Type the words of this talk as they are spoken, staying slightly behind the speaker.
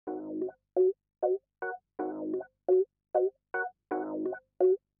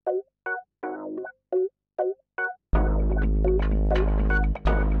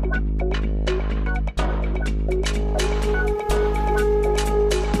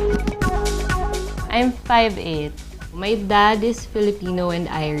I'm 5'8". My dad is Filipino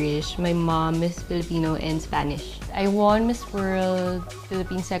and Irish. My mom is Filipino and Spanish. I won Miss World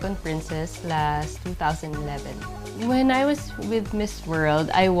Philippines Second Princess last 2011. When I was with Miss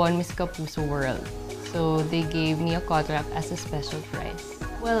World, I won Miss Kapuso World. So they gave me a contract as a special prize.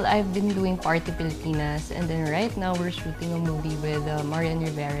 Well, I've been doing Party Pilipinas, and then right now we're shooting a movie with Marian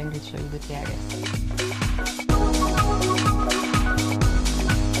Rivera and Richard Gutierrez.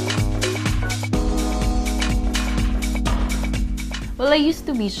 Well, I used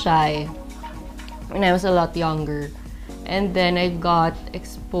to be shy when I was a lot younger. And then I got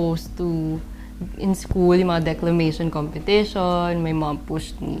exposed to, in school, yung mga declamation competition. My mom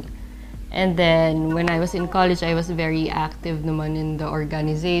pushed me. And then when I was in college, I was very active naman in the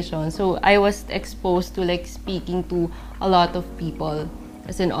organization. So I was exposed to like speaking to a lot of people.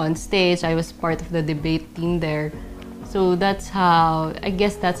 As in on stage, I was part of the debate team there. So that's how, I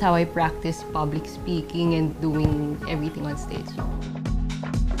guess that's how I practice public speaking and doing everything on stage.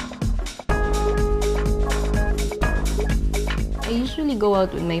 I usually go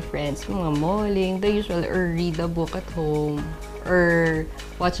out with my friends, mga malling, the usual, or read a book at home, or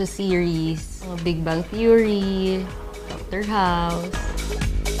watch a series, Big Bang Theory, Dr. House.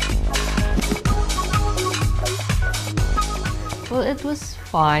 Well, it was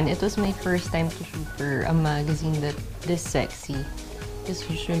fun. It was my first time to shoot for a magazine that this sexy. Because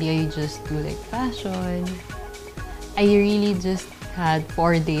usually I just do like fashion. I really just had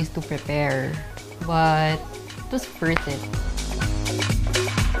 4 days to prepare, but it was worth it.